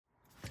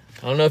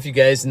I don't know if you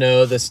guys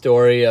know the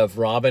story of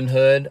Robin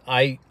Hood.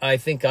 I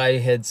think I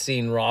had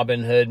seen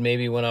Robin Hood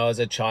maybe when I was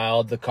a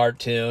child, the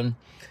cartoon.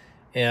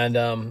 And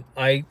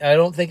I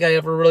don't think I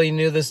ever really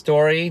knew the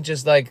story.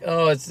 Just like,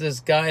 oh, it's this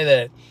guy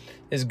that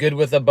is good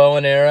with a bow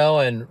and arrow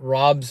and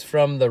robs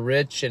from the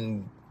rich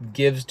and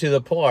gives to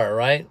the poor,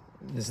 right?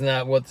 Isn't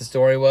that what the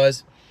story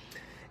was?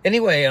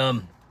 Anyway,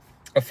 a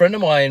friend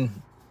of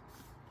mine,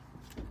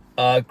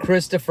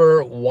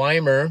 Christopher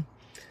Weimer,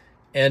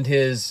 and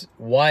his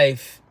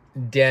wife,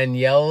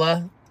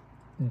 Daniela,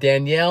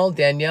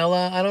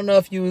 I don't know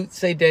if you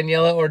say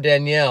Daniela or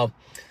Danielle,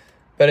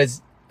 but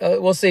it's,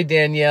 we'll say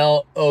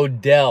Danielle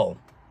Odell.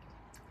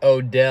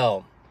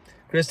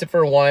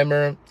 Christopher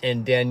Weimer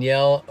and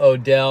Danielle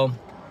Odell,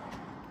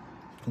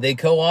 they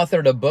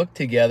co-authored a book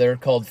together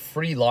called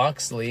Free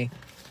Loxley.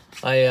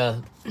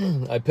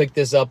 I picked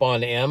this up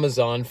on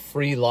Amazon,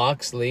 Free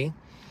Loxley.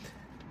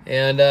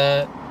 And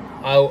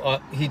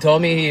he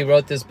told me he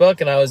wrote this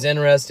book and I was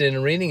interested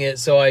in reading it,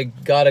 so I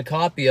got a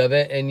copy of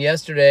it. And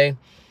yesterday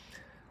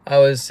I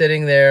was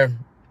sitting there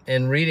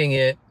and reading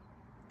it,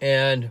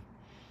 and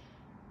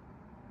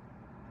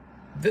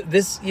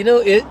this, you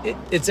know,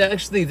 it's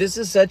actually, this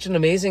is such an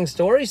amazing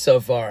story so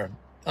far.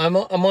 I'm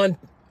on,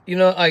 you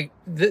know,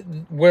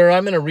 where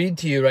I'm going to read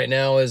to you right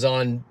now is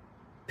on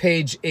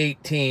page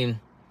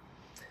 18,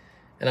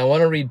 and I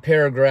want to read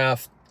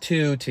paragraph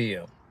 2 to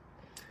you.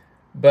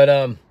 But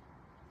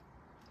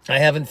I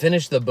haven't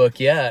finished the book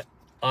yet.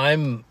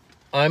 I'm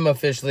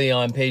officially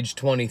on page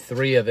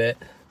 23 of it.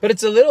 But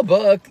it's a little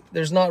book.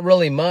 There's not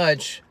really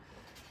much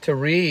to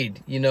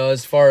read, you know,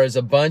 as far as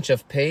a bunch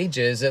of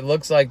pages. It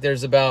looks like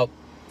there's about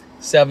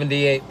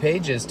 78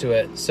 pages to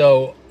it.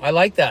 So I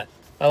like that.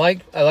 I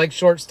like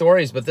short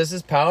stories, but this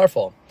is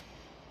powerful.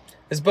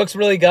 This book's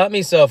really got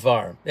me so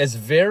far. It's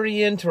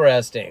very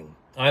interesting.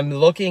 I'm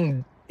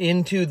looking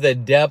into the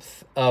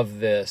depth of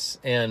this,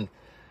 and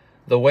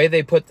the way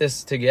they put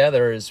this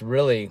together is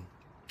really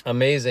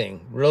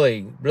amazing.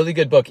 Really, really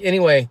good book.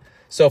 Anyway,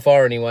 so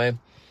far anyway.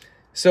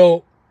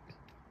 So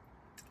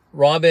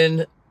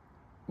Robin,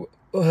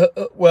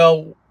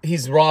 well,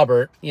 he's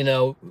Robert, you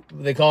know,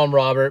 they call him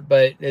Robert,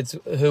 but it's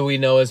who we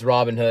know as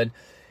Robin Hood.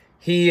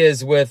 He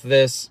is with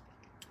this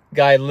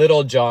guy,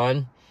 Little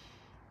John.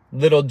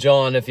 Little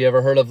John, if you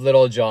ever heard of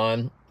Little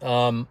John.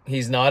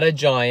 He's not a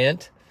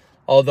giant,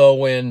 although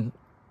when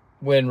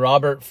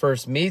Robert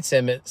first meets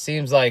him, it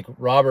seems like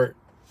Robert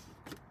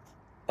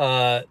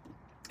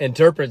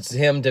interprets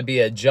him to be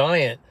a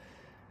giant,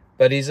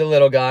 but he's a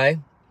little guy.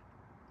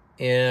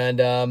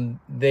 And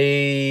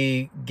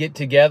they get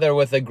together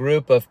with a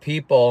group of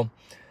people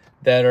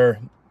that are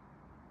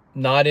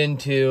not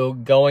into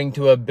going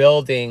to a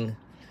building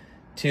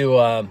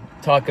to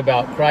talk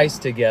about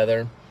Christ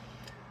together.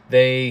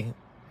 They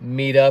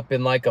meet up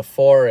in like a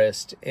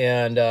forest,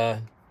 and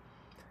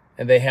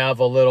they have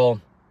a little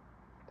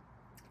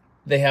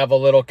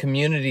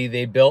community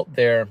they built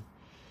there.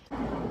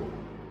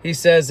 He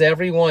says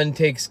everyone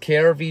takes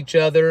care of each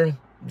other.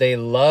 They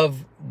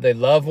love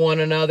one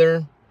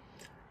another.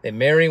 They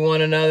marry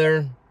one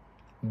another,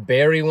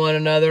 bury one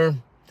another.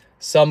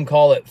 Some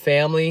call it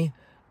family,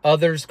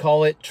 others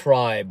call it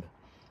tribe.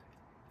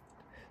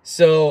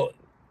 So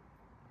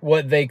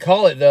what they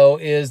call it, though,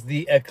 is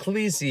the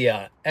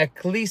ecclesia.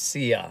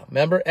 Ecclesia.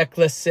 Remember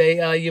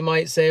ecclesia, you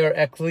might say, or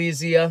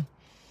ecclesia?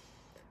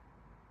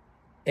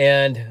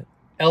 And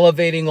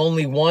elevating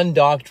only one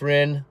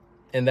doctrine,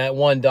 and that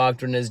one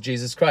doctrine is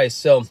Jesus Christ.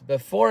 So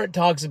before it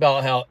talks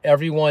about how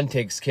everyone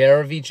takes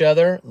care of each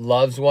other,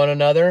 loves one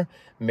another,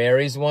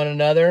 marries one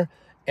another,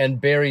 and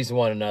buries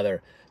one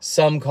another.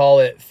 Some call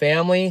it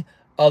family,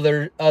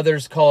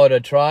 others call it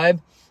a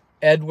tribe.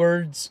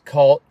 Edwards,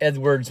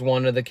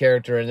 one of the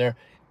character in there,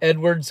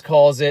 Edwards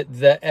calls it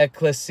the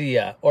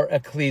ecclesia, or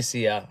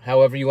ecclesia,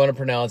 however you want to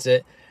pronounce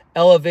it,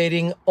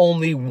 elevating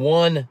only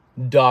one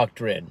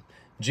doctrine,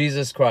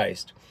 Jesus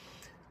Christ.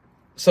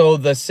 So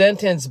the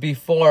sentence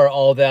before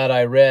all that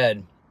I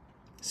read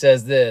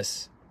says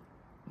this: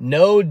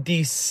 no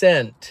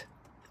dissent,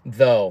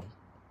 though,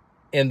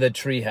 in the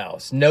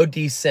treehouse. No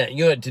descent.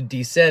 You know what to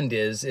descend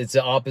is? It's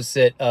the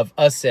opposite of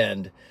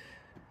ascend.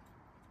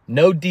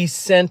 No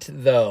dissent,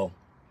 though,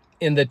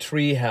 in the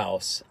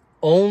treehouse.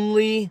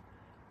 Only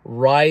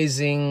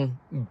rising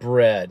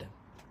bread.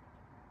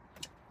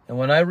 And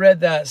when I read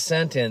that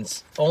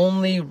sentence,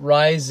 only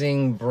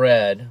rising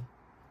bread,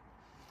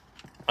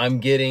 I'm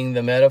getting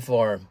the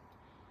metaphor.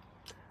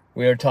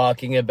 We are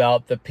talking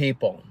about the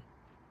people.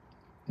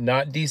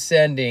 Not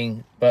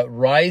descending, but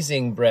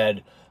rising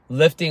bread.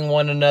 Lifting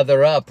one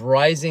another up,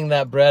 rising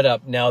that bread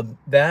up. Now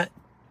that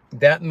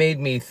made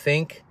me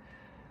think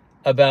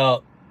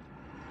about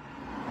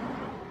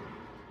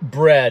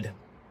bread.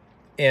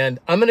 And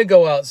I'm going to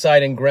go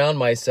outside and ground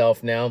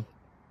myself now,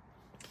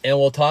 and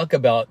we'll talk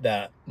about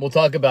that. We'll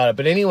talk about it.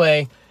 But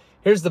anyway,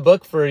 here's the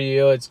book for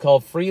you. It's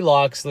called Free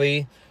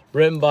Loxley,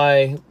 written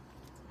by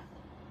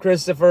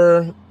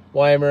Christopher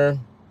Weimer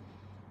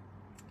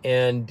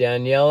and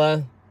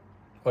Danielle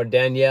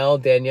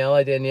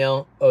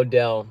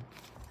Odell.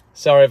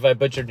 Sorry if I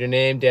butchered your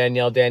name,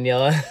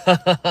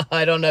 Daniela.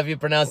 I don't know if you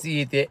pronounce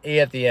the E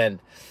at the end.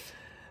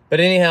 But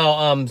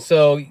anyhow,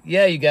 so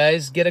yeah, you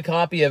guys get a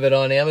copy of it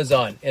on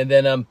Amazon. And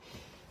then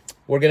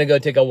we're going to go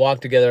take a walk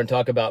together and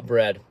talk about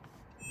bread.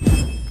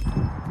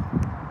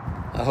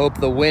 I hope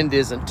the wind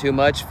isn't too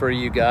much for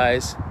you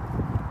guys.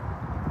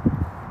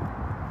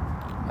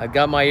 I've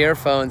got my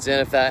earphones in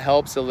if that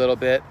helps a little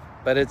bit,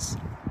 but it's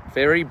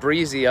very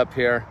breezy up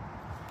here.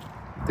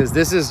 Because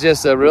this is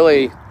just a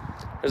really,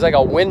 there's like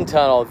a wind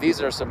tunnel.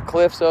 These are some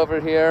cliffs over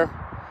here.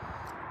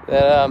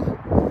 That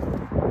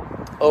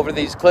over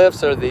these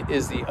cliffs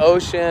is the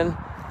ocean.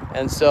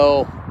 And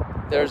so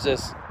there's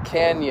this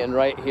canyon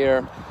right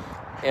here.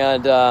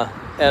 And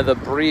the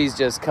breeze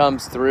just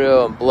comes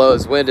through and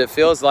blows wind. It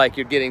feels like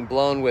you're getting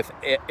blown with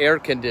air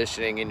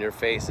conditioning in your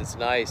face. It's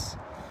nice.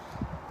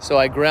 So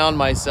I ground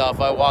myself.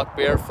 I walk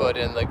barefoot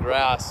in the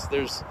grass.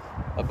 There's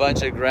a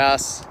bunch of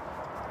grass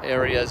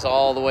areas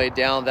all the way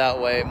down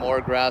that way. More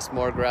grass,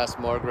 more grass,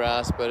 more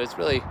grass. But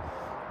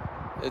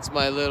it's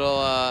my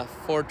little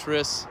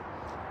fortress.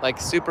 Like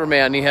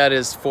Superman, he had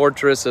his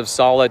fortress of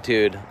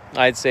solitude.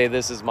 I'd say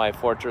this is my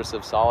fortress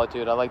of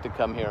solitude. I like to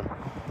come here,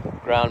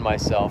 ground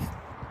myself.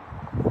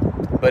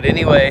 But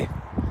anyway,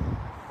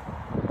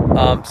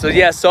 so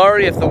yeah,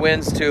 sorry if the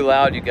wind's too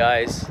loud, you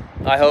guys.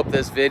 I hope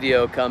this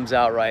video comes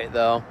out right,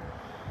 though.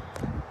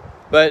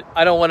 But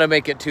I don't want to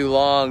make it too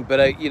long.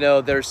 But, you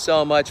know, there's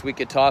so much we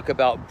could talk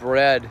about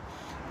bread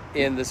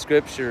in the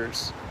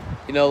scriptures.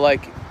 You know,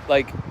 like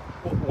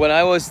when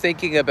I was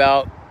thinking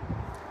about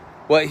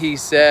what he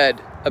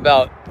said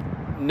about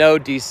no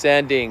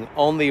descending,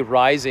 only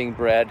rising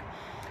bread,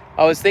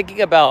 I was thinking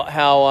about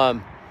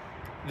how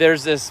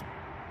there's this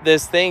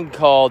thing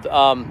called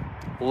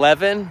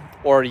leaven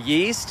or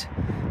yeast.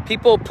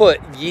 People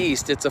put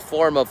yeast, it's a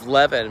form of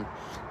leaven.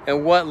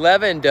 And what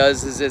leaven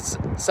does is it's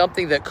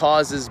something that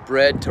causes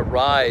bread to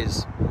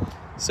rise.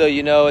 So,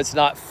 you know, it's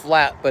not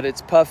flat, but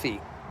it's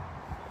puffy.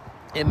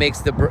 It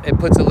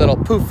puts a little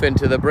poof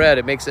into the bread.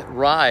 It makes it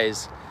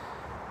rise.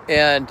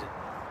 And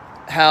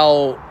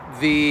how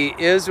the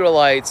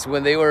Israelites,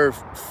 when they were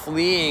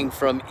fleeing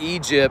from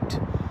Egypt,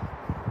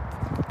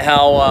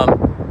 how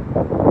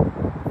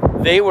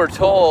they were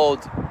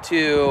told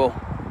to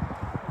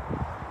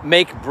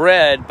make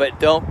bread, but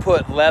don't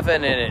put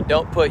leaven in it.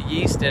 Don't put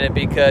yeast in it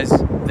because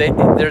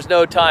there's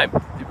no time.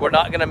 We're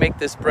not going to make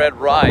this bread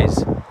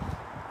rise,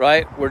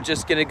 right? We're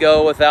just going to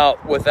go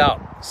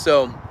without.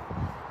 So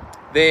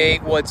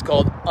what's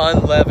called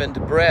unleavened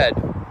bread.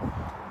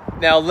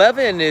 Now,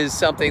 leaven is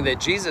something that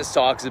Jesus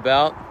talks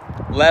about.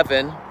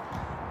 Leaven.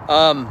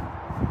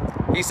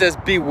 He says,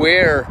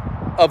 beware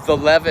of the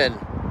leaven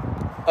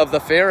of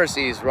the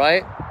Pharisees,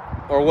 right?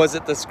 Or was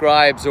it the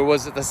scribes, or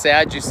was it the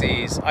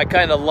Sadducees? I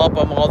kind of lump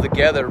them all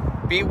together.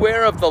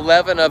 Beware of the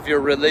leaven of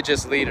your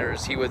religious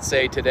leaders, he would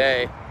say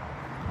today.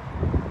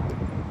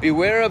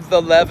 Beware of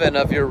the leaven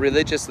of your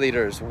religious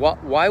leaders.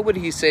 Why would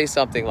he say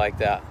something like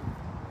that?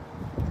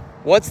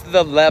 What's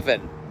the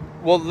leaven?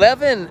 Well,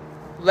 leaven,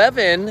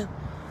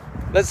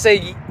 let's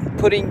say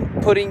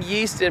putting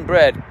yeast in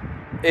bread.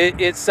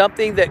 It's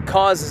something that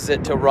causes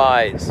it to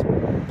rise,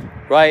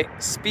 right?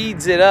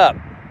 Speeds it up.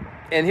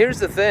 And here's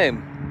the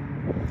thing.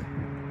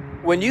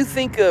 When you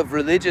think of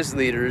religious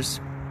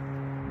leaders,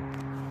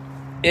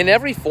 in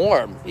every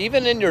form,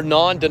 even in your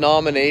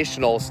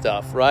non-denominational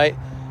stuff, right?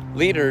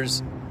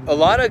 Leaders, a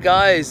lot of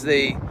guys,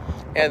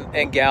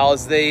 and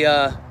gals, they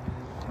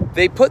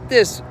put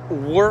this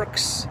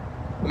works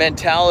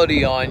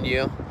mentality on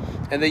you,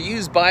 and they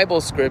use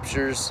Bible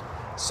scriptures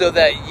so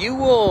that you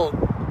will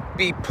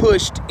be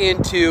pushed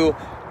into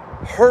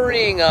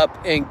hurrying up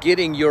and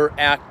getting your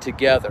act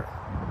together.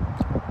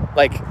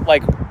 Like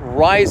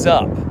rise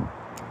up.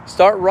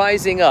 Start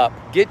rising up.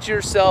 Get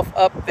yourself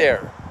up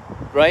there,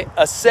 right?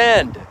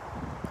 Ascend.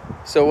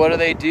 So what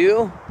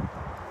do?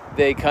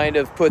 They kind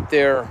of put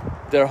their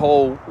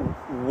whole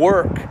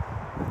work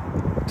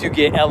to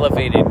get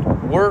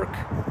elevated, work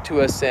to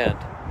ascend,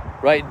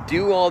 right?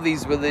 Do all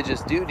these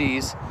religious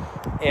duties,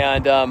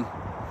 and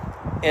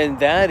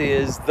that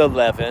is the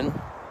leaven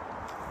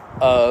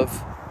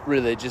of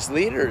religious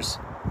leaders,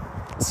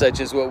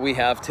 such as what we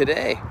have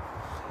today,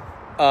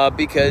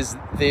 because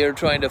they are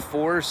trying to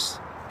force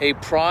a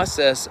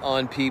process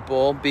on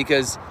people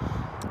because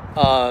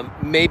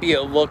maybe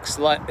it looks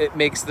like it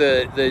makes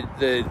the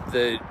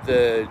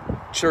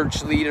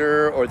church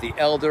leader or the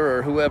elder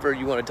or whoever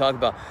you want to talk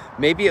about,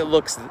 maybe it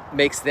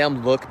makes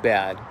them look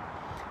bad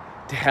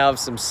to have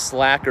some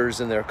slackers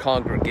in their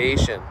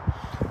congregation,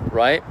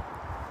 right?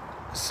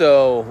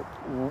 So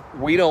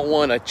we don't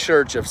want a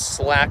church of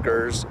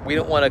slackers. We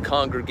don't want a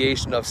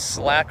congregation of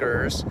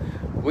slackers.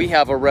 We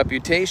have a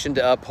reputation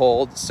to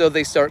uphold. So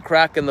they start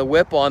cracking the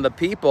whip on the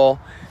people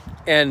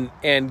and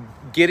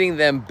getting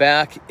them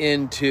back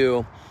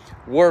into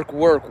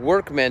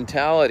work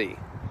mentality,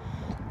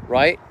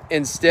 right?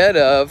 Instead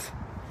of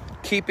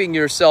keeping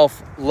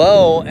yourself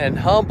low and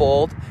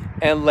humbled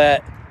and whoa.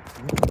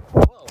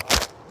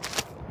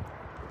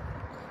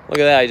 Look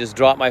at that, I just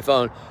dropped my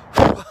phone.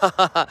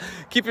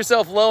 Keep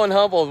yourself low and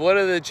humbled. What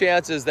are the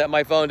chances that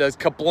my phone does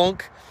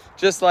kaplunk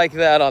just like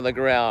that on the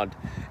ground?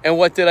 And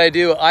what did I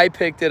do? I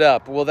picked it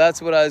up. Well,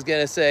 that's what I was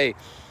going to say,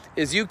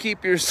 is you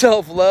keep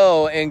yourself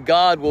low and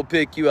God will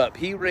pick you up.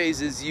 He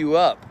raises you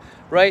up,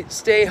 right?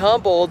 Stay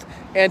humbled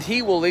and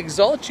he will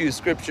exalt you,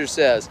 scripture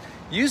says.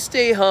 You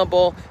stay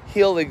humble,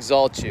 he'll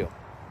exalt you.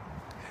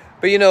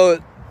 But you know,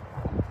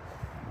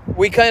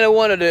 we kind of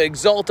wanted to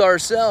exalt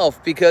ourselves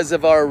because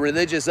of our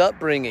religious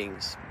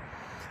upbringings.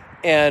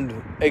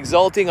 And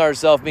exalting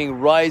ourselves meaning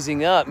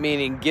rising up,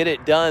 meaning get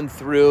it done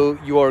through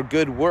your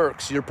good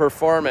works, your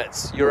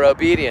performance, your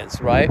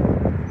obedience, right?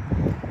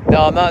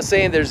 Now, I'm not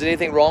saying there's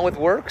anything wrong with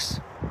works,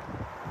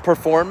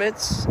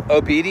 performance,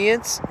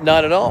 obedience,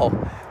 not at all.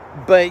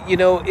 But, you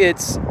know,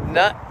 it's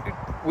not,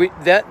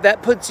 that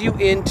puts you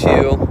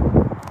into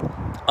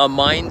a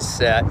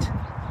mindset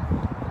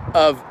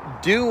of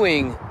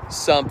doing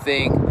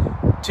something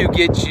to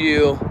get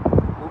you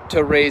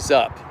to raise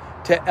up,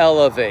 to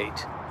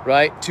elevate,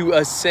 right? To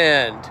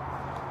ascend,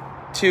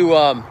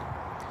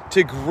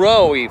 to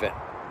grow even.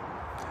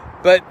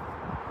 But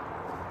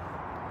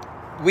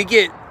we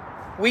get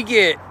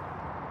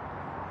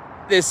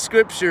this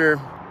scripture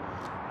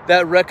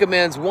that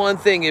recommends one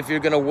thing if you're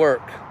going to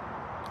work,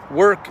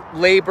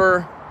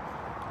 labor,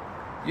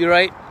 you're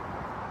right.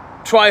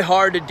 Try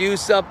hard to do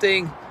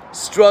something,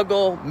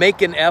 struggle,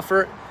 make an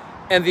effort.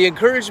 And the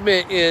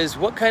encouragement is,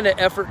 what kind of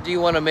effort do you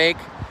want to make?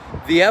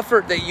 The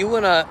effort that you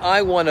and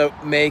I want to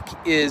make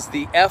is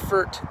the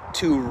effort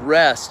to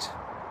rest.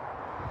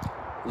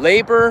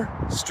 Labor,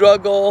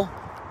 struggle,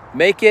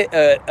 make it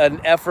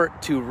an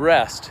effort to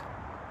rest.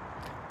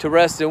 To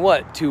rest in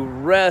what? To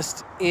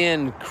rest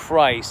in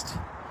Christ.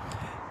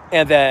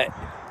 And that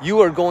you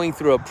are going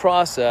through a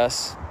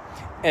process.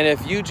 And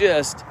if you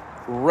just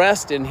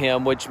rest in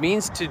him, which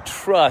means to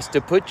trust,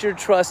 to put your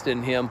trust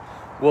in him,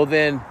 well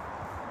then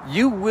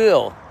you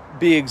will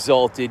be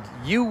exalted.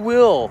 You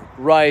will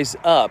rise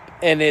up.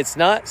 And it's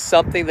not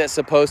something that's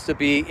supposed to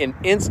be an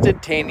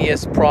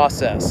instantaneous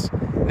process.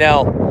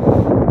 Now,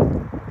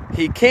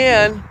 he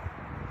can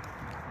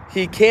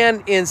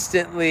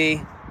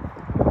instantly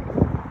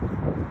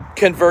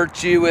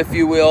convert you, if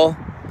you will,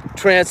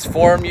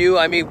 transform you.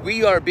 I mean,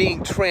 we are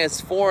being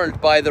transformed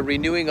by the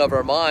renewing of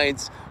our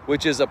minds,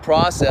 which is a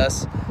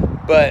process,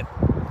 but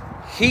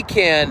he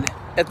can,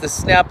 at the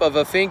snap of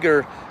a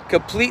finger,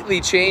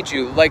 completely change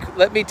you. Like,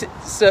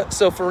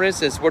 so for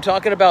instance, we're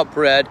talking about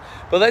bread,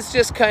 but let's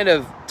just kind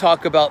of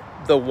talk about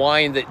the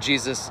wine that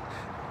Jesus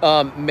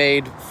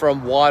made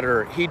from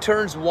water. He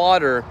turns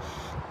water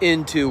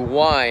into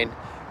wine.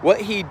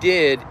 What he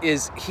did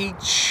is he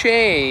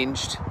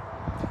changed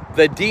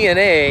the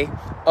DNA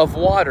of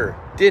water,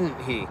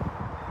 didn't he?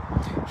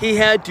 He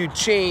had to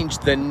change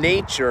the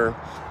nature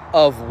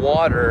of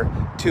water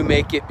to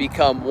make it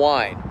become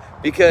wine,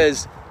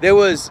 because there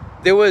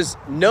was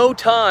no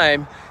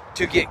time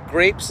to get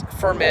grapes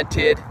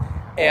fermented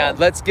and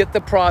let's get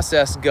the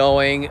process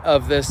going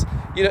of this.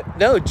 You know,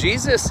 no,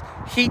 Jesus,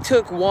 he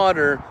took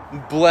water,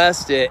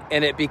 blessed it,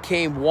 and it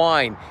became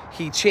wine.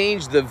 He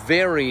changed the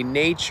very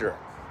nature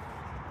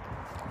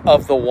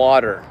of the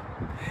water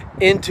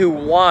into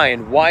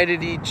wine. Why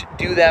did he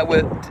do that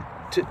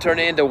to turn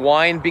it into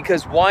wine?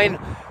 Because wine,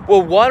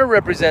 well, water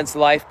represents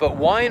life, but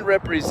wine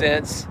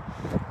represents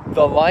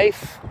the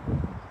life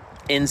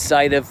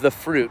inside of the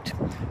fruit.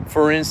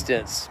 For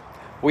instance,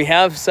 we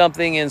have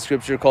something in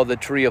scripture called the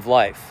tree of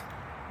life.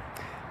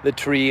 The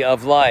tree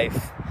of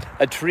life.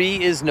 A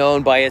tree is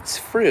known by its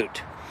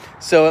fruit.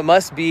 So it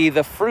must be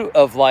the fruit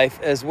of life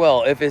as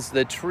well. If it's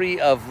the tree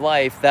of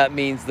life, that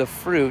means the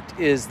fruit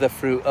is the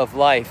fruit of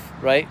life,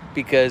 right?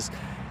 Because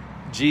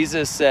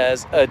Jesus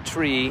says a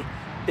tree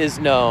is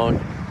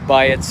known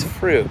by its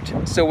fruit.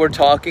 So we're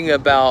talking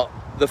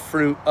about the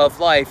fruit of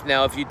life.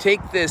 Now, if you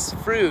take this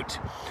fruit,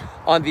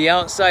 on the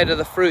outside of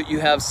the fruit, you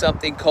have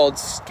something called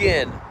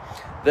skin,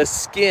 the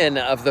skin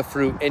of the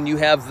fruit, and you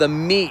have the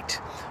meat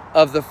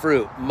of the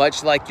fruit,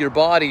 much like your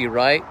body,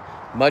 right?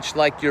 Much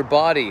like your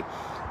body.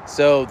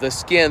 So the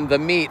skin, the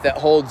meat that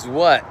holds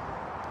what?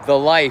 The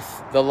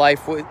life. The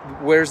life,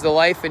 where's the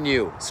life in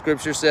you?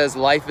 Scripture says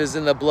life is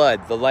in the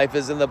blood. The life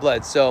is in the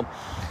blood. So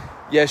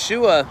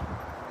Yeshua,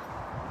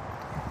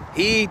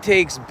 he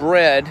takes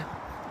bread,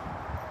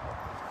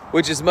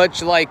 which is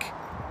much like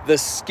the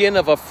skin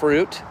of a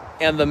fruit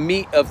and the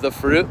meat of the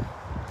fruit,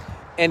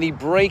 and he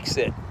breaks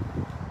it.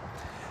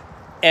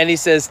 And he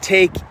says,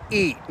 take,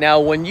 eat. Now,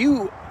 when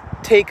you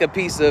take a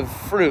piece of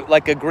fruit,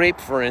 like a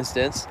grape, for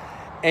instance,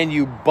 and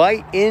you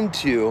bite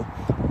into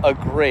a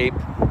grape,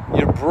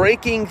 you're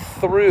breaking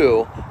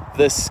through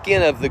the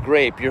skin of the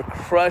grape. You're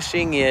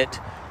crushing it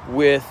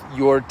with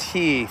your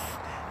teeth.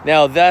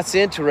 Now, that's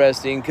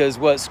interesting, because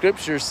what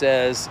Scripture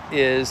says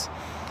is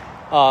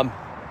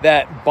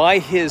that by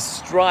his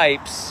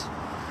stripes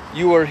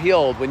you are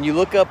healed. When you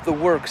look up the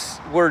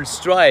word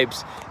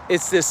stripes,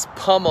 it's this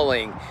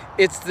pummeling.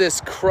 It's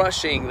this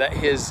crushing that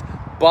his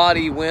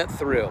body went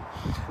through.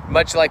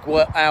 Much like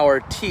what our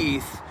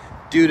teeth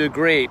do to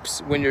grapes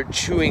when you're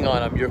chewing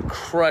on them. You're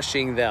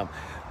crushing them.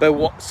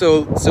 But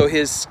so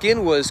his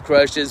skin was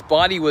crushed, his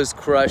body was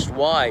crushed.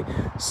 Why?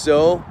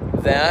 So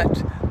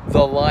that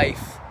the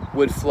life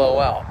would flow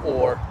out,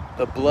 or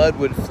the blood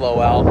would flow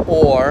out,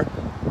 or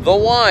the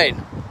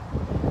wine.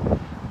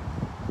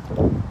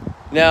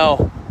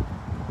 Now,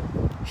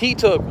 he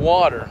took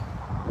water,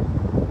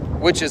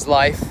 which is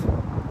life,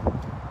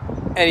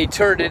 and he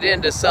turned it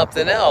into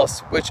something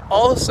else, which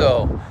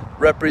also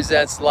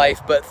represents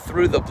life, but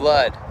through the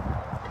blood.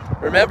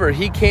 Remember,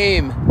 he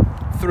came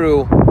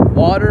through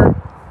water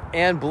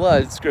and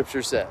blood,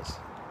 Scripture says.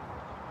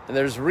 And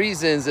there's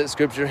reasons that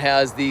Scripture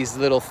has these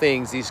little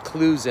things, these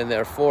clues in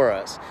there for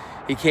us.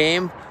 He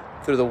came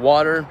through the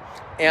water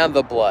and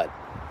the blood.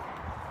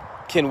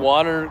 Can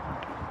water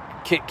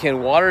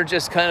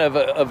just kind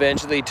of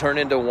eventually turn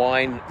into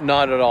wine?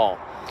 Not at all.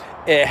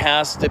 It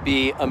has to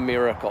be a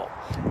miracle.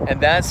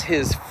 And that's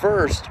his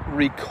first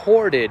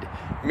recorded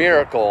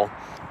miracle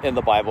in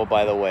the Bible,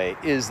 by the way,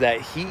 is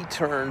that he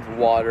turned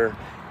water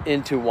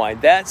into wine.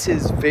 That's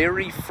his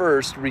very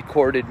first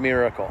recorded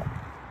miracle.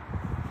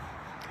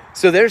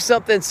 So there's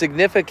something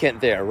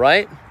significant there,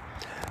 right?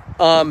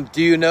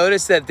 Do you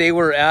notice that they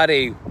were at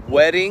a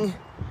wedding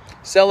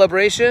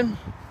celebration?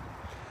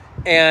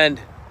 And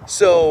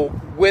so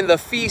when the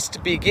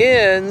feast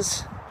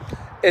begins,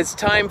 it's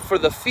time for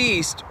the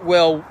feast.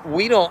 Well,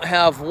 we don't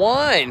have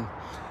wine.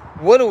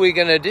 What are we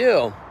going to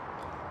do?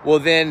 Well,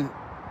 then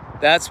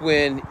that's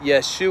when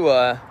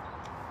Yeshua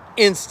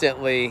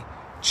instantly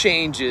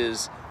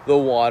changes the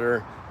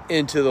water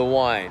into the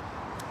wine.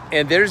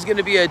 And there's going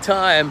to be a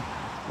time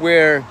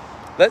where,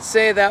 let's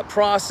say that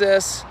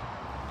process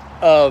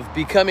of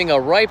becoming a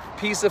ripe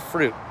piece of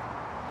fruit,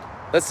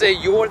 let's say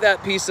you're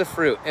that piece of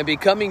fruit and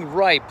becoming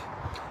ripe,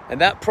 and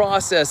that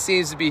process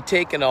seems to be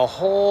taking a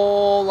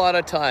whole lot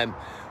of time.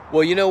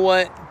 Well, you know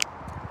what?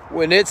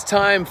 When it's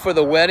time for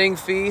the wedding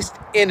feast,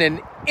 in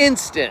an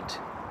instant,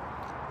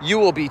 you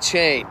will be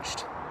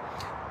changed.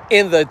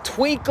 In the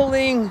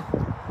twinkling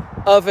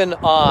of an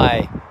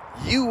eye,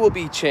 you will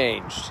be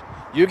changed.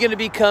 You're going to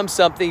become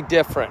something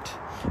different.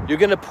 You're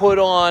going to put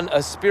on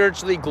a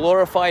spiritually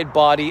glorified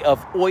body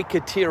of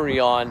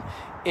oikaterion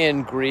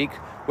in Greek,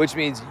 which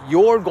means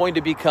you're going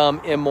to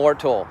become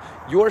immortal.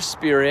 Your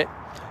spirit,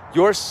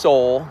 your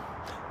soul,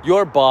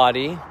 your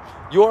body,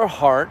 your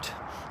heart,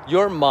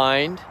 your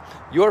mind,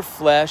 your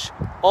flesh,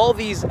 all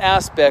these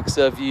aspects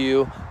of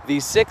you,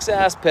 these 6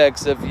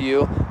 aspects of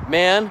you.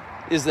 Man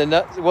is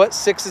what?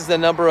 6 is the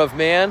number of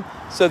man.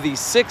 So these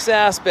 6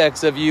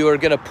 aspects of you are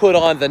going to put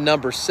on the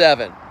number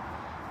 7.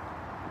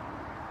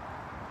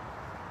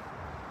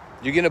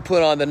 You're going to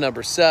put on the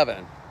number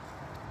 7.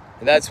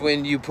 And that's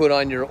when you put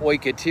on your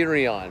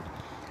oikaterion.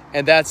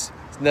 And that's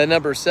the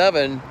number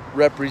 7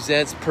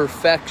 represents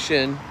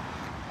perfection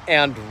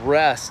and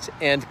rest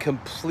and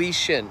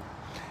completion.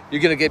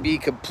 You're going to be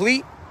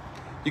complete.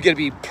 You're going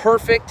to be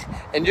perfect,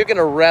 and you're going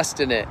to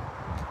rest in it.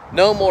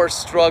 No more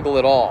struggle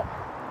at all.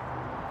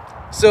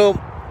 So,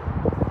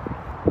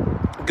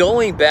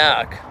 going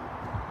back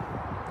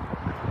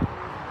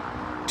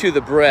to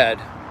the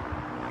bread,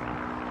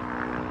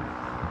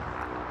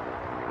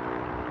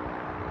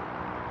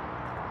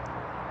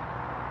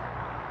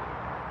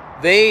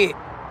 they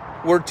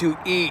were to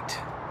eat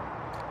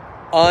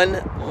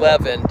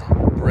unleavened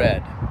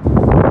bread.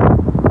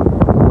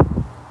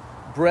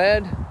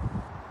 Bread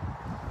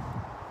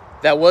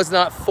that was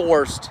not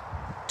forced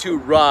to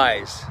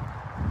rise.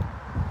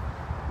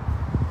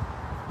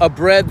 A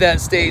bread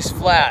that stays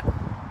flat,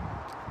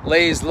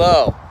 lays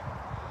low.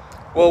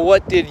 Well,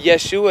 what did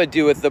Yeshua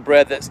do with the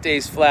bread that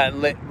stays flat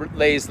and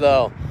lays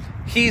low?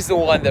 He's the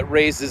one that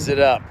raises it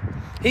up.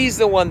 He's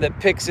the one that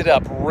picks it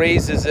up,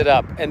 raises it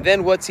up. And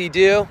then what's he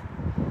do?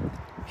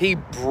 He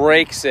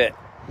breaks it.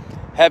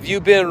 Have you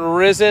been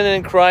risen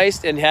in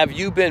Christ, and have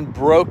you been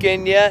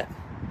broken yet?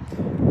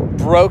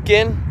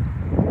 Broken?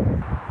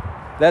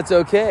 That's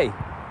okay.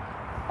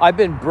 I've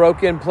been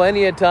broken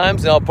plenty of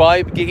times, and I'll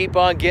probably keep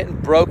on getting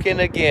broken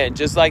again.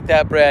 Just like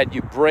that bread.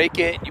 You break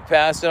it, you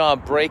pass it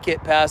on. Break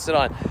it, pass it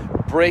on.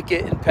 Break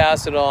it and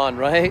pass it on,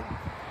 right?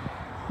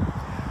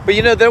 But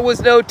you know, there was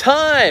no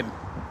time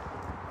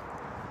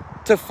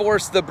to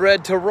force the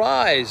bread to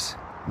rise.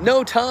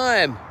 No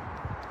time.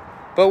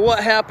 But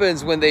what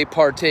happens when they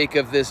partake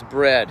of this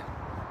bread?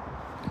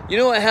 You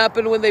know what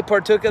happened when they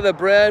partook of the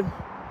bread?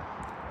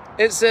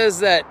 It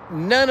says that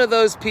none of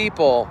those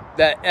people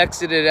that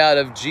exited out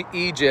of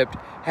Egypt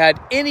had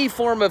any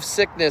form of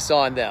sickness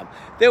on them.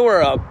 There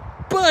were a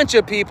bunch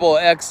of people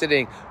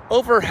exiting,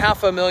 over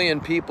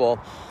 500,000 people.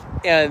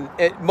 And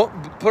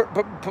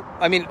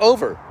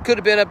over, could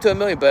have been up to 1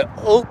 million, but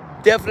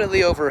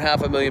definitely over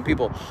 500,000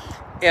 people.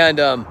 And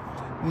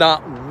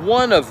not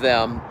one of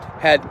them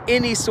had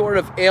any sort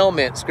of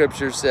ailment,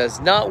 Scripture says.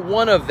 Not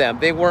one of them.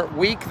 They weren't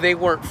weak. They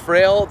weren't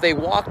frail. They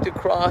walked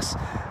across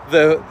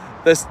the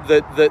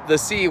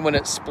sea when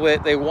it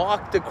split. They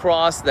walked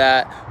across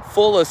that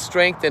full of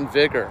strength and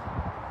vigor.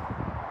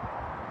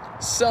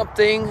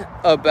 Something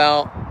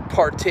about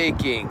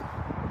partaking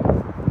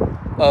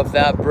of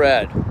that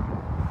bread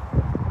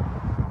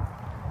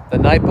the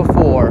night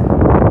before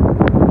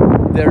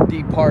their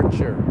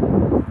departure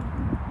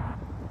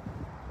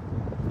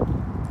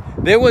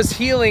There was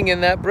healing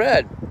in that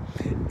bread.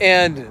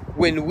 And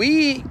when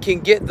we can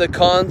get the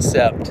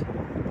concept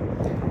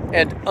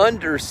and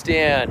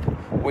understand,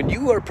 when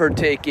you are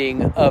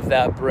partaking of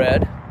that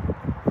bread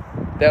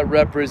that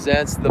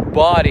represents the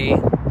body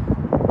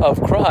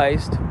of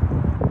Christ,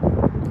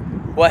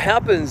 what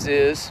happens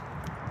is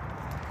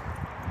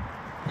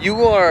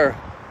you are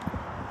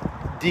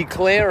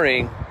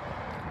declaring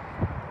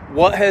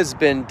what has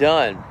been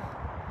done.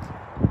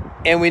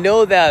 And we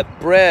know that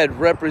bread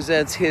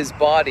represents his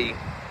body.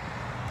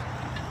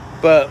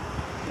 But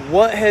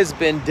what has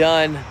been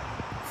done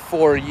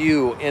for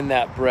you in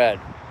that bread?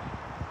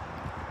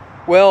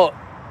 Well,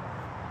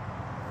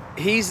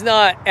 he's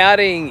not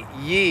adding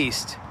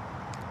yeast,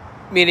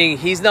 meaning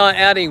he's not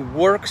adding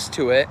works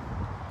to it.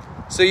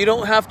 So you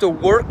don't have to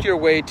work your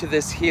way to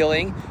this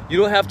healing. You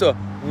don't have to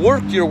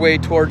work your way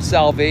towards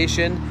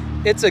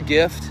salvation. It's a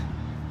gift.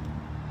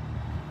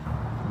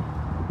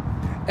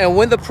 And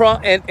when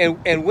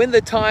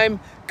the time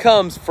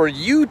comes for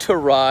you to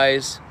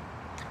rise,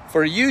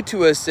 for you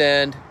to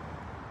ascend,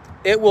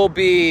 it will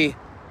be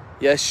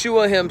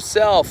Yeshua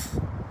himself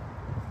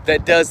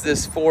that does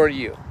this for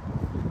you.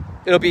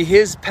 It'll be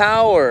his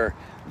power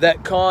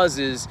that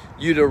causes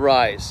you to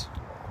rise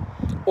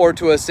or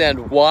to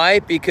ascend. Why?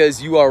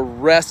 Because you are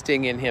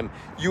resting in him.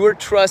 You are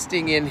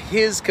trusting in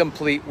his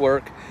complete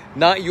work,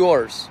 not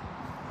yours.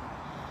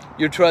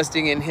 You're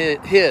trusting in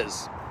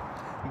his.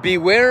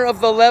 Beware of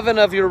the leaven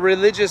of your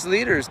religious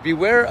leaders.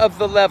 Beware of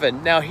the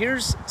leaven. Now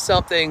here's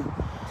something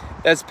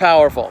that's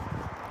powerful.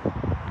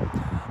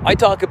 I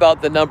talk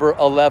about the number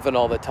 11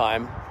 all the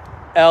time.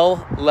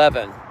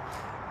 Leaven.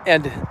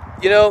 And,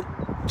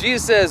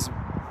 Jesus says,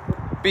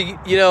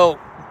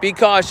 be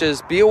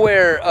cautious, be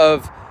aware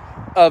of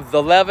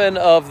the leaven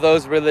of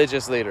those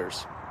religious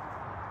leaders.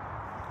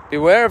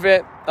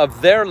 Beware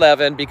of their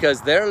leaven,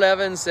 because their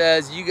leaven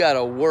says you got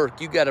to work,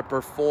 you got to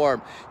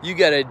perform, you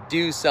got to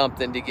do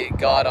something to get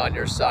God on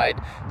your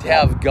side, to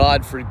have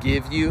God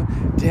forgive you,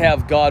 to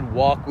have God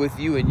walk with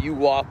you and you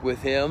walk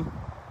with him.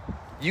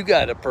 You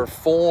got to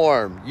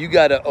perform, you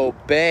got to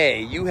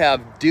obey, you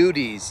have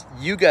duties,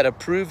 you got to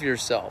prove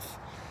yourself,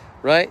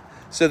 right?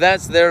 So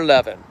that's their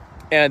leaven.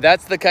 And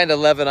that's the kind of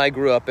leaven I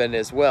grew up in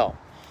as well,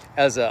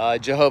 as a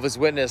Jehovah's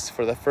Witness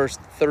for the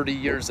first 30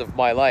 years of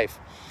my life.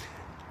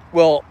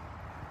 Well,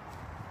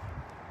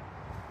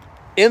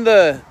 in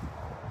the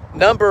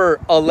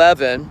number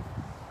 11,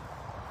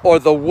 or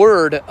the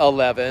word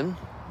 11,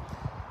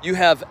 you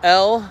have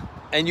El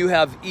and you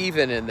have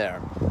even in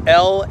there.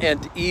 El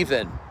and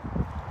even.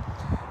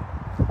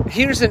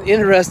 Here's an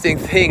interesting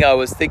thing I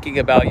was thinking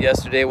about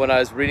yesterday when I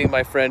was reading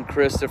my friend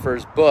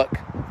Christopher's book.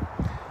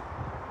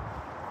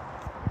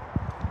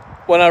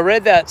 When I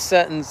read that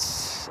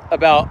sentence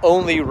about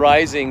only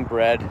rising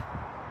bread,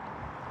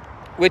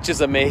 which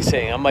is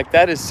amazing, I'm like,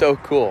 that is so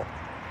cool.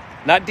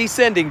 Not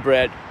descending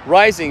bread,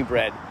 rising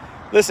bread.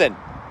 Listen,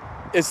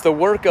 it's the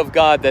work of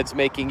God that's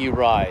making you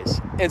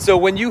rise. And so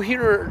when you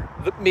hear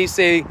me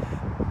say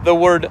the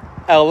word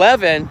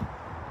 11,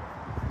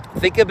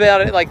 think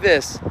about it like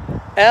this.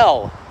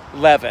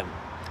 Leaven.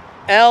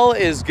 El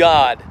is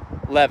God,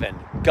 leaven.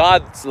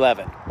 God's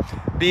leaven.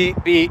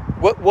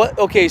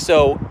 Okay,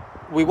 so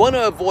we want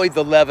to avoid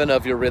the leaven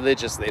of your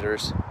religious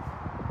leaders,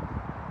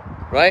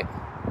 right?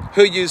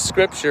 Who use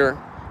scripture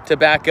to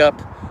back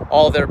up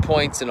all their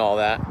points and all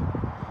that,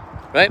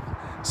 right?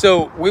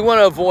 So we want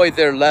to avoid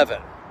their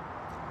leaven.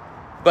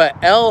 But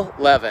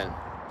leaven,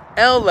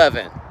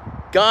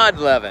 God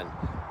leaven.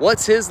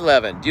 What's his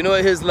leaven? Do you know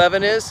what his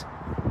leaven is?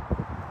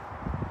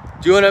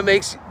 Do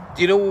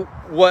you know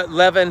what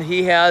leaven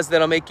he has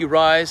that'll make you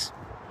rise?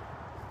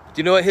 Do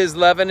you know what his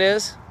leaven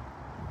is?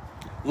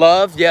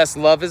 Love. Yes,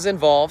 love is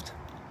involved.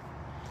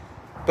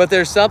 But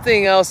there's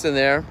something else in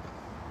there.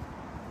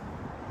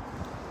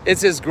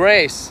 It's his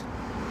grace.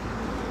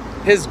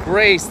 His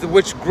grace,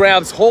 which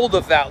grabs hold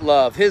of that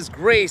love. His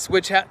grace,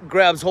 which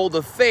grabs hold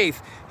of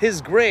faith.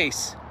 His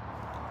grace.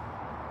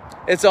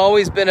 It's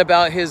always been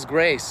about his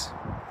grace.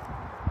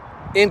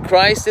 In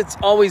Christ, it's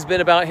always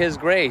been about his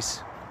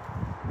grace.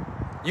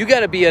 You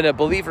got to be a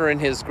believer in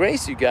his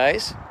grace, you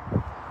guys.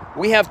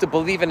 We have to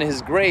believe in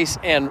his grace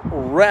and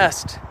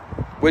rest,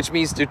 which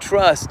means to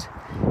trust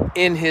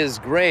in his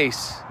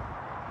grace,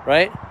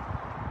 right?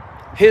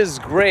 His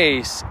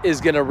grace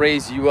is going to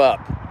raise you up.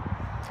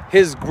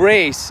 His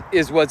grace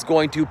is what's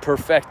going to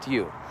perfect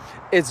you.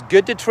 It's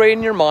good to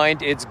train your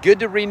mind. It's good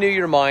to renew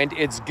your mind.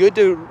 It's good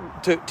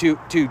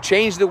to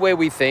change the way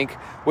we think,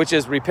 which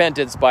is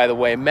repentance, by the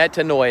way.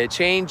 Metanoia,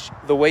 change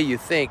the way you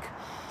think,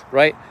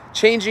 right?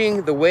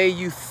 Changing the way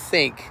you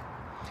think.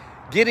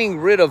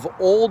 Getting rid of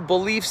old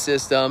belief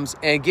systems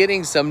and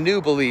getting some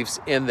new beliefs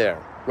in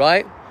there,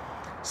 right?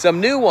 Some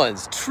new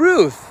ones.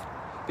 Truth.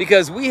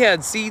 Because we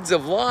had seeds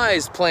of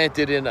lies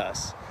planted in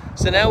us.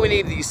 So now we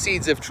need these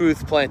seeds of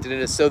truth planted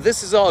in us. So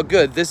this is all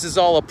good. This is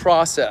all a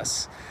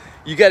process.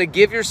 You got to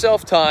give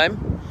yourself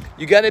time.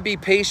 You got to be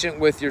patient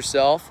with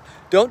yourself.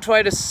 Don't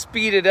try to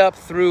speed it up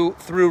through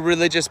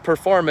religious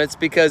performance,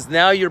 because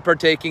now you're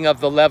partaking of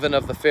the leaven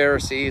of the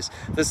Pharisees,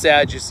 the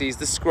Sadducees,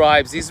 the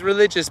scribes, these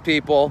religious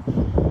people.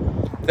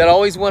 that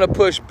always want to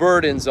push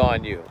burdens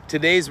on you.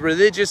 Today's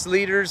religious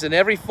leaders in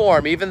every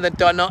form, even the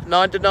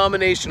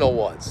non-denominational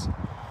ones.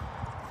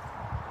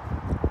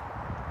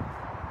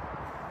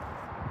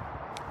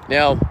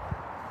 Now,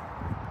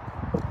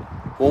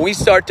 when we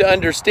start to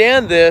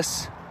understand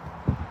this,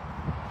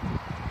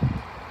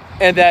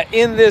 and that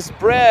in this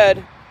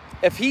bread,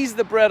 if he's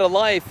the bread of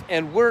life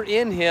and we're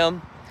in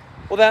him,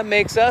 well, that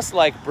makes us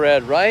like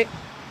bread, right?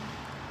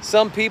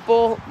 Some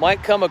people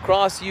might come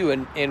across you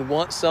and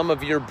want some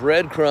of your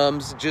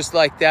breadcrumbs, just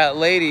like that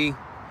lady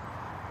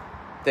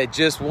that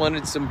just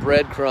wanted some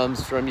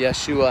breadcrumbs from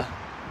Yeshua.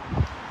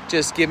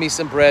 Just give me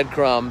some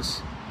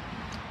breadcrumbs.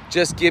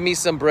 Just give me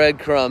some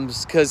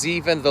breadcrumbs, because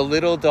even the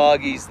little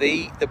doggies, they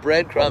eat the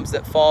breadcrumbs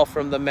that fall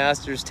from the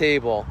master's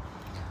table.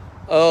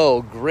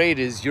 Oh, great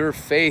is your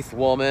faith,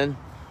 woman.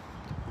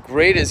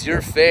 Great is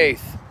your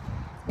faith,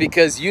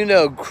 because you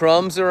know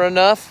crumbs are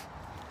enough.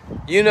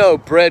 You know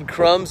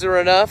breadcrumbs are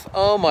enough.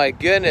 Oh my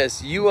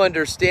goodness, you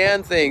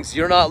understand things.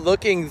 You're not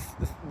looking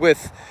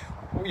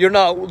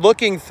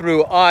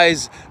through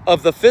eyes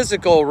of the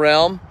physical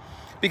realm,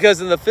 because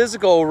in the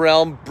physical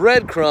realm,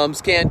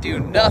 breadcrumbs can't do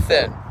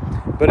nothing.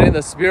 But in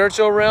the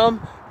spiritual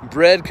realm,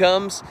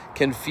 breadcrumbs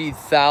can feed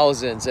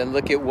thousands. And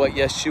look at what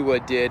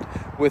Yeshua did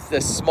with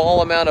this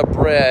small amount of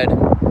bread.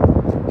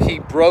 He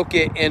broke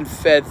it and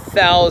fed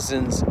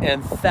thousands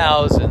and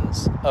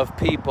thousands of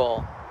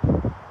people.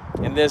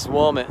 And this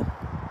woman,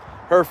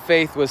 her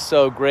faith was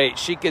so great.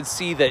 She could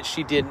see that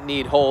she didn't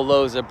need whole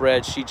loaves of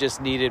bread. She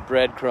just needed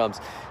breadcrumbs.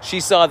 She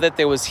saw that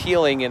there was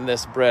healing in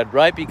this bread,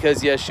 right?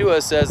 Because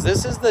Yeshua says,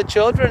 this is the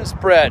children's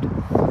bread.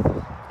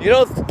 You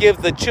don't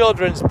give the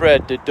children's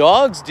bread to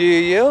dogs, do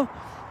you?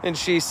 And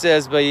she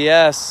says, but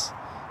yes,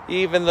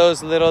 even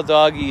those little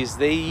doggies,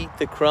 they eat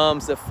the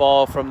crumbs that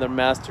fall from their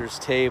master's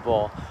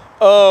table.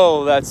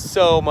 Oh, that's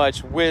so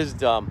much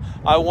wisdom.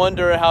 I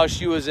wonder how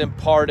she was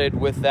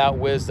imparted with that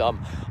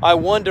wisdom. I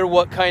wonder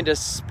what kind of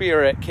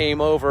spirit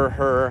came over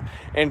her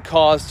and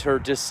caused her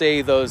to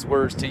say those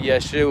words to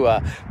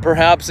Yeshua.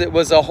 Perhaps it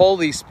was a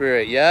Holy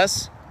Spirit,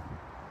 yes?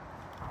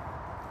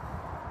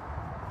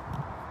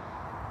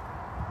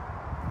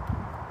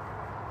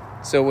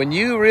 So when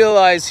you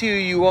realize who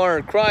you are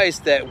in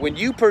Christ, that when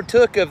you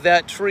partook of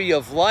that tree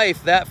of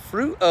life, that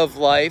fruit of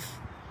life,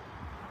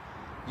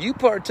 you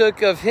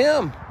partook of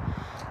him.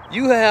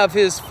 You have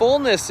his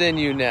fullness in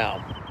you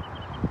now.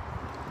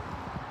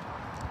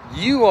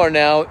 You are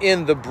now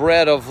in the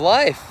bread of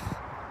life.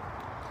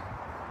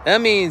 That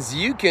means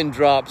you can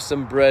drop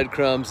some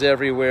breadcrumbs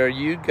everywhere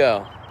you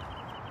go.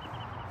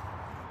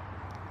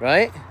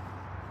 Right?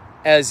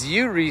 As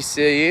you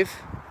receive,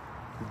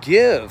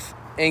 give,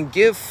 and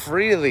give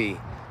freely.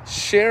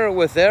 Share it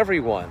with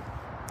everyone.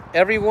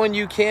 Everyone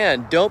you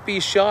can. Don't be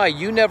shy.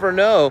 You never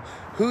know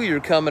who you're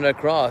coming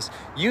across.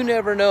 You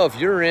never know if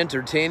you're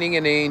entertaining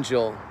an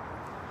angel.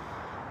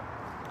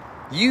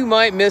 You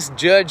might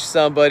misjudge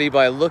somebody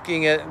by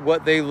looking at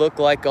what they look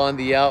like on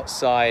the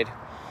outside.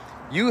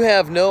 You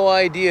have no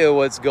idea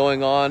what's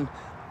going on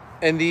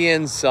in the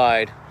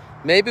inside.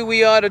 Maybe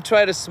we ought to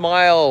try to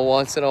smile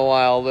once in a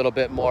while a little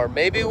bit more.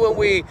 Maybe when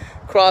we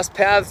cross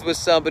paths with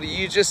somebody,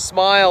 you just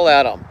smile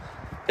at them.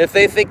 If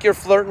they think you're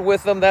flirting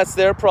with them, that's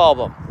their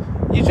problem.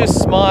 You just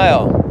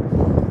smile,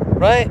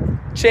 right?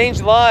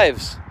 Change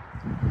lives.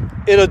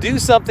 It'll do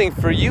something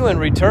for you in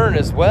return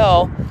as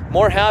well.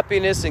 More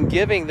happiness in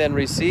giving than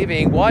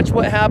receiving. Watch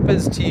what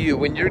happens to you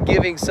when you're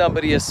giving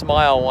somebody a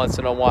smile once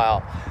in a while.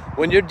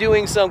 When you're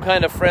doing some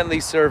kind of friendly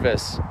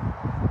service.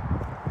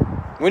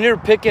 When you're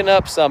picking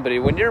up somebody,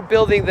 when you're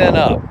building them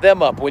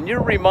up, when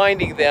you're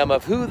reminding them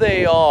of who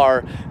they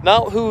are,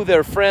 not who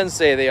their friends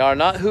say they are,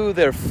 not who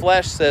their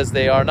flesh says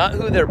they are, not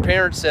who their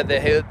parents said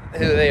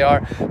who they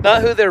are,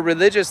 not who their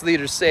religious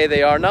leaders say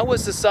they are, not what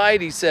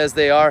society says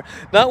they are,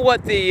 not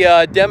what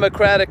the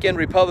Democratic and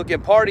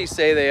Republican parties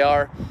say they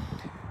are.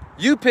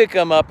 You pick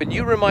them up and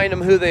you remind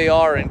them who they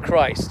are in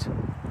Christ.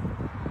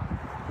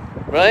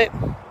 Right?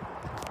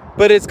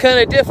 But it's kind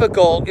of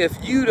difficult if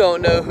you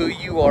don't know who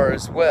you are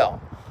as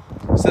well.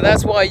 So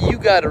that's why you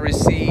got to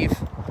receive.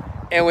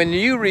 And when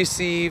you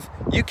receive,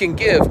 you can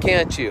give,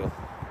 can't you?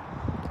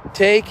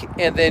 Take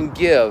and then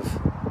give.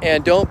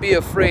 And don't be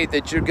afraid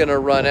that you're going to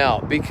run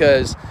out,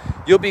 because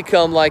you'll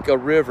become like a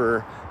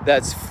river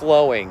that's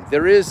flowing.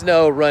 There is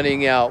no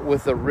running out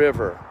with a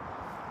river,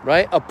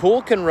 right? A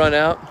pool can run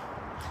out,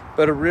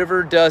 but a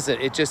river doesn't.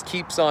 It just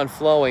keeps on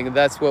flowing. And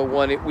that's what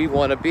we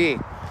want to be.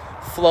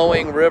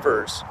 Flowing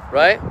rivers,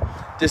 right?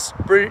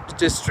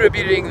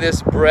 Distributing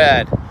this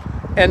bread.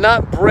 And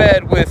not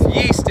bread with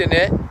yeast in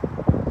it.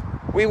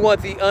 We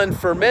want the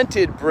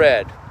unfermented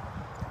bread.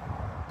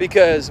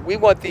 Because we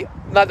want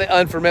not the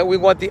unfermented, we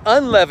want the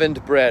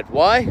unleavened bread.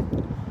 Why?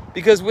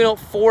 Because we don't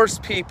force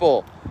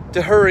people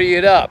to hurry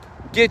it up.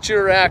 Get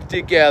your act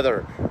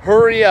together.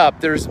 Hurry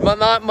up. There's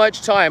not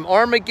much time.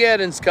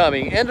 Armageddon's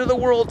coming. End of the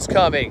world's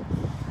coming.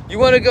 You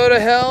want to go to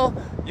hell?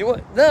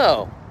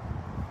 No.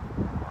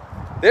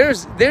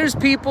 There's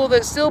people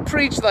that still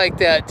preach like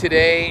that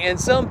today, and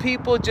some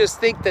people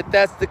just think that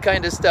that's the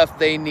kind of stuff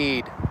they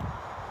need.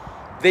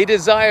 They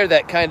desire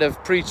that kind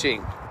of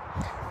preaching.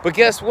 But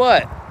guess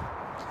what?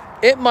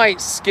 It might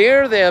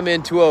scare them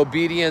into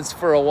obedience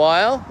for a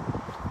while.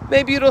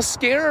 Maybe it'll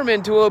scare them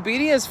into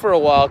obedience for a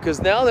while because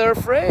now they're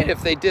afraid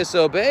if they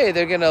disobey,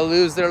 they're going to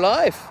lose their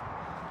life.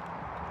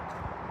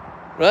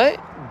 Right?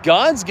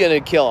 God's going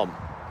to kill them.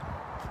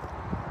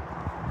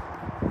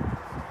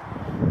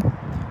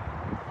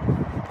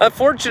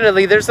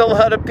 Unfortunately, there's a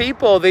lot of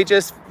people, they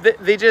just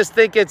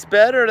think it's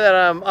better that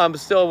I'm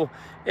still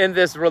in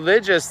this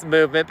religious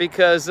movement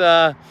because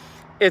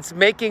it's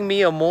making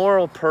me a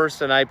moral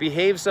person. I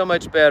behave so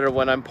much better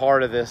when I'm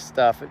part of this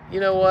stuff. You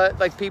know what?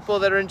 Like people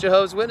that are in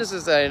Jehovah's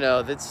Witnesses that I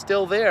know, that's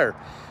still there.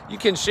 You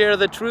can share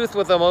the truth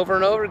with them over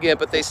and over again,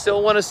 but they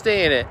still want to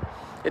stay in it.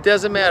 It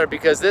doesn't matter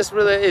because this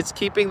really, it's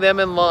keeping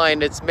them in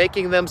line. It's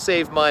making them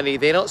save money.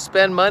 They don't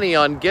spend money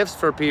on gifts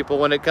for people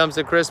when it comes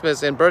to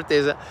Christmas and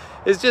birthdays.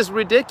 It's just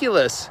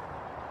ridiculous.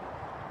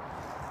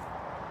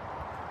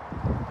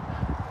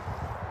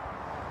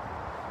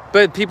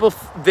 But people,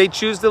 they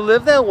choose to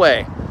live that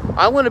way.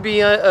 I want to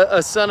be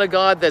a son of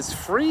God that's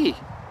free,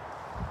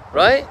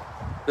 right?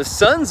 The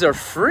sons are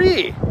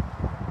free.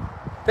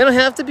 They don't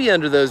have to be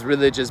under those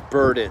religious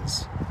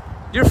burdens.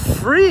 You're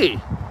free.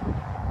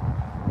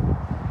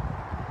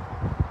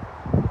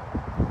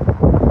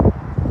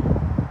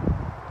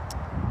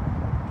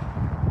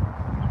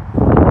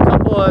 A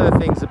couple other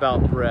things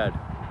about bread.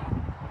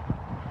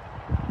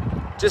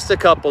 Just a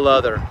couple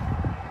other.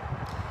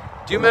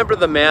 Do you remember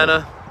the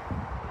manna?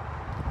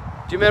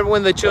 Do you remember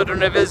when the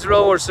children of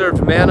Israel were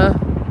served manna?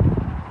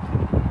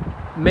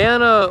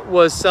 Manna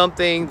was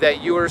something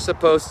that you were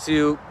supposed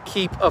to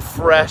keep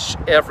afresh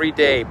every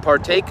day.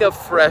 Partake of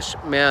fresh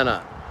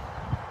manna.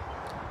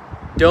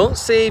 Don't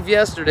save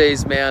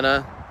yesterday's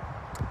manna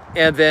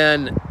and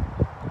then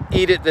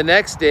eat it the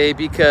next day,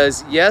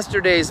 because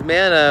yesterday's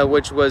manna,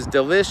 which was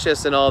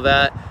delicious and all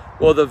that,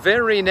 well, the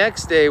very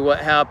next day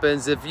what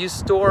happens, if you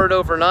store it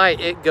overnight,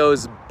 it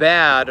goes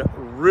bad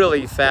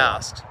really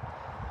fast.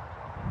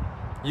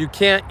 You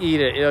can't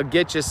eat it. It'll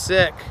get you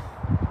sick.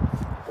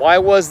 Why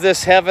was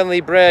this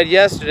heavenly bread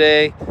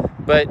yesterday,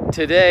 but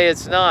today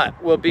it's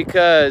not? Well,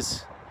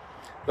 because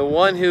the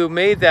one who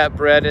made that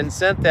bread and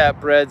sent that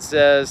bread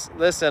says,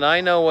 listen,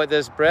 I know what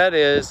this bread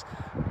is,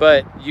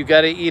 but you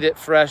got to eat it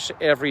fresh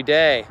every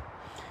day.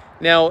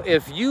 Now,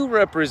 if you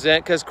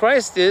represent, because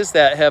Christ is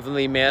that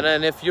heavenly manna,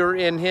 and if you're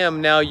in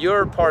him, now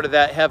you're part of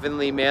that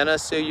heavenly manna,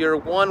 so you're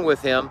one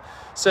with him.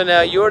 So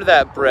now you're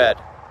that bread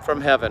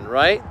from heaven,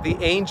 right? The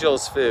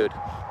angels' food.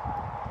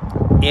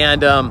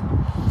 And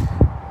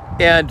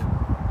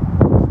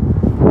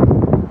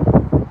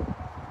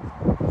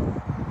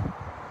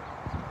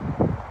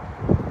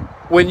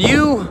when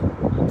you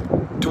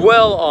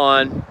dwell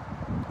on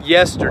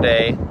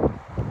yesterday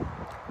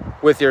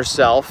with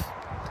yourself,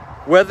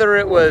 whether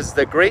it was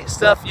the great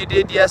stuff you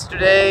did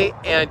yesterday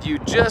and you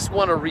just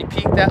want to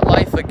repeat that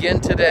life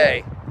again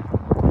today,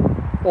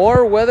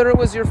 or whether it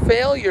was your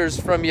failures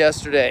from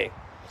yesterday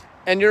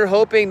and you're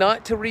hoping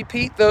not to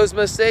repeat those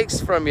mistakes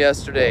from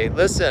yesterday,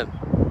 listen,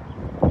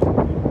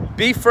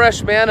 be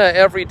fresh manna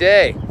every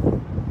day.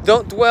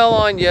 Don't dwell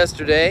on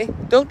yesterday.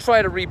 Don't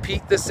try to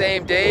repeat the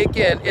same day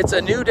again. It's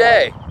a new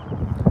day.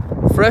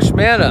 Fresh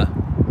manna.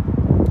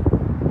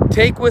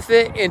 Take with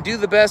it and do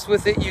the best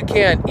with it you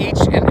can each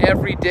and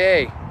every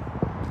day.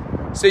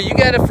 So you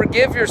got to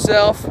forgive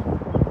yourself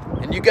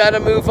and you got to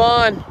move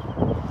on.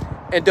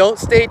 And don't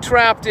stay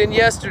trapped in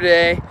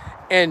yesterday.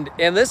 And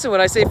listen,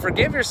 when I say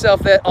forgive yourself,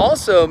 that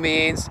also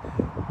means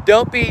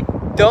don't be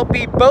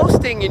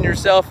boasting in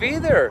yourself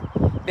either.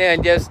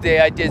 Man, yesterday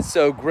I did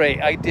so great.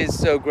 I did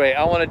so great.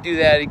 I want to do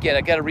that again.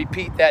 I got to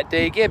repeat that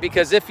day again,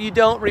 because if you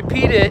don't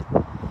repeat it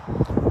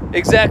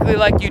exactly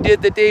like you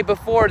did the day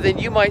before, then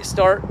you might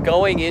start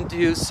going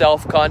into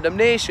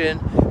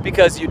self-condemnation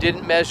because you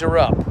didn't measure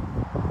up.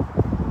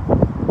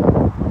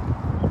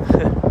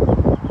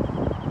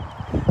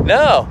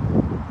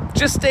 No,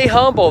 just stay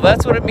humble.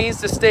 That's what it means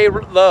to stay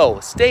low.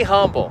 Stay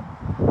humble.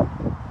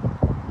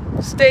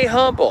 Stay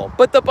humble.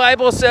 But the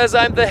Bible says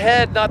I'm the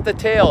head, not the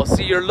tail.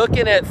 See, you're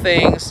looking at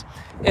things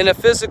in a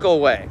physical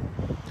way.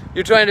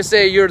 You're trying to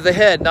say you're the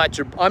head, not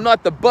your, I'm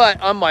not the butt,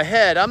 I'm my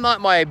head. I'm not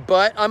my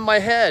butt, I'm my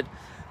head.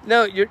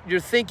 No, you're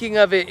thinking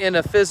of it in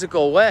a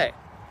physical way.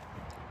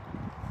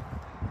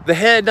 The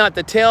head, not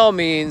the tail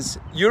means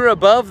you're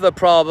above the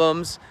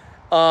problems.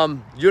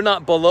 You're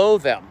not below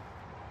them,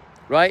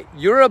 right?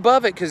 You're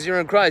above it because you're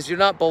in Christ. You're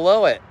not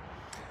below it.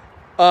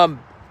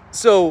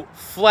 So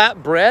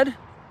flat bread,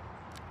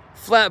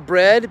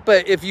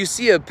 but if you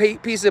see a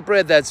piece of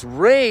bread that's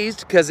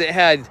raised because it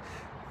had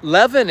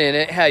leaven in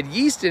it, had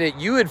yeast in it,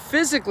 you would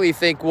physically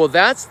think, well,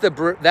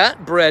 that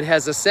bread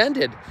has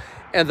ascended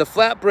and the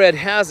flat bread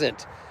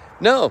hasn't.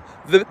 No,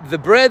 the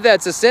bread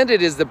that's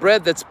ascended is the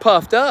bread that's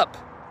puffed up.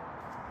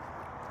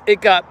 It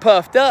got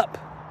puffed up,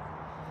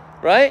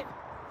 right?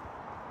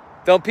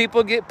 Don't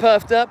people get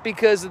puffed up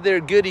because of their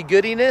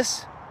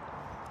goody-goodiness?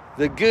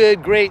 The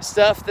good, great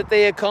stuff that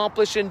they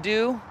accomplish and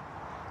do?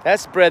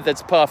 That's bread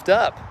that's puffed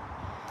up.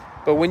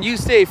 But when you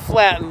stay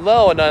flat and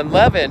low and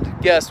unleavened,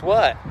 guess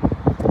what?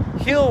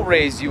 he'll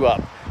raise you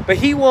up. But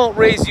he won't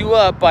raise you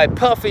up by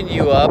puffing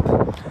you up.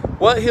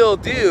 What he'll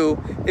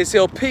do is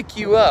he'll pick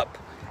you up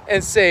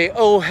and say,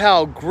 oh,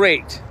 how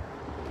great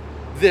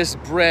this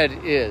bread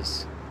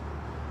is.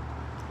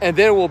 And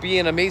there will be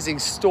an amazing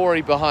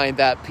story behind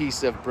that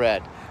piece of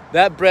bread.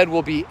 That bread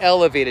will be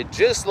elevated,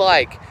 just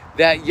like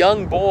that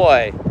young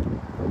boy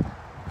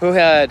who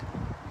had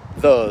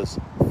those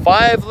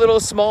 5 little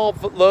small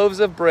loaves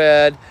of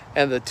bread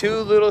and the 2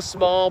 little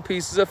small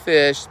pieces of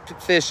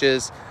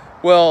fishes.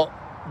 Well,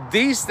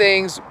 these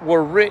things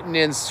were written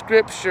in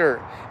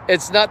Scripture.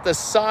 It's not the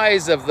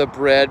size of the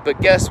bread,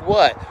 but guess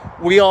what?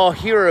 We all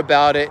hear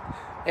about it,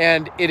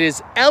 and it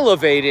is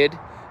elevated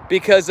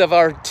because of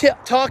our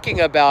talking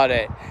about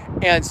it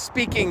and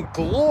speaking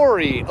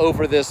glory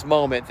over this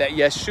moment that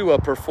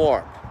Yeshua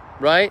performed,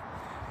 right?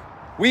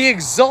 We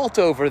exalt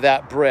over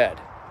that bread.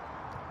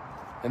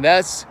 And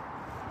that's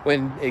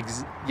when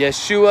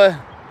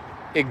Yeshua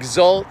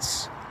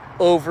exalts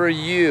over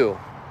you,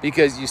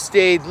 because you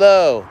stayed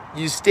low,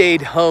 you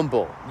stayed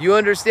humble. You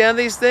understand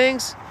these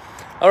things?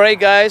 All right,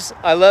 guys,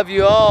 I love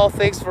you all.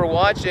 Thanks for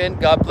watching.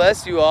 God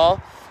bless you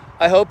all.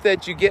 I hope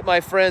that you get my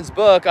friend's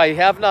book. I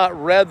have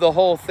not read the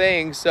whole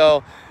thing,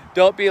 so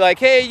don't be like,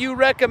 hey, you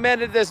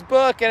recommended this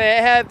book and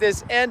it had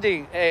this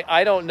ending. Hey,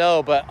 I don't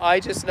know, but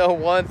I just know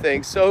one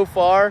thing. So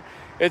far,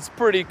 it's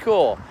pretty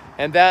cool.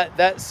 And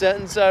that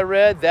sentence I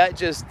read,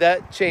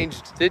 it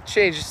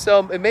changed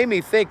so, it made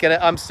me think, and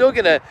I'm still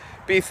gonna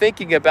be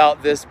thinking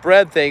about this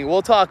bread thing.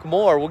 We'll talk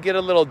more, we'll get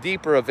a little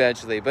deeper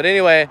eventually. But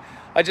anyway,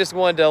 I just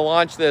wanted to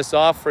launch this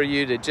off for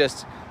you to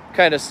just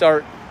kind of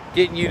start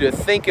getting you to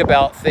think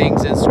about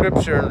things in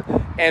Scripture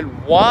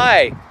and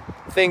why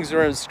things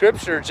are in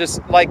Scripture.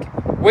 Just like,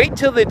 wait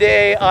till the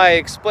day I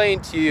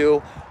explain to you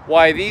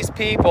why these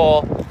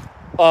people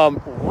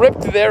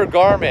ripped their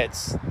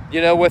garments,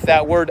 you know, with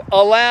that word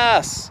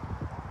alas.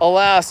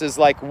 Alas is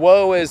like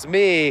woe is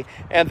me,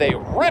 and they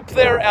rip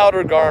their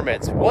outer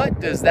garments.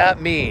 What does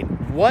that mean?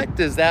 What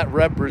does that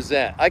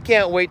represent? I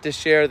can't wait to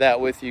share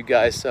that with you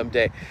guys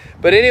someday.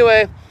 But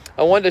anyway,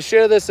 I wanted to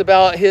share this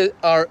about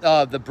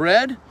the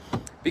bread,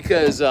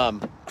 because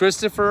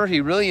Christopher, he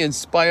really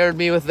inspired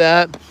me with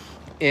that,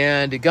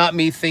 and it got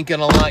me thinking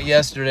a lot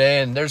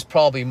yesterday, and there's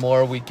probably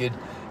more we could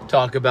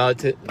talk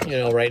about,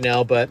 right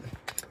now, but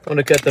I'm going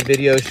to cut the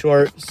video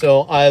short.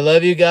 So I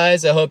love you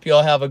guys. I hope you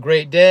all have a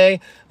great day.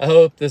 I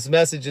hope this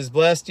message has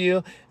blessed you,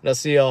 and I'll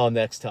see you all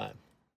next time.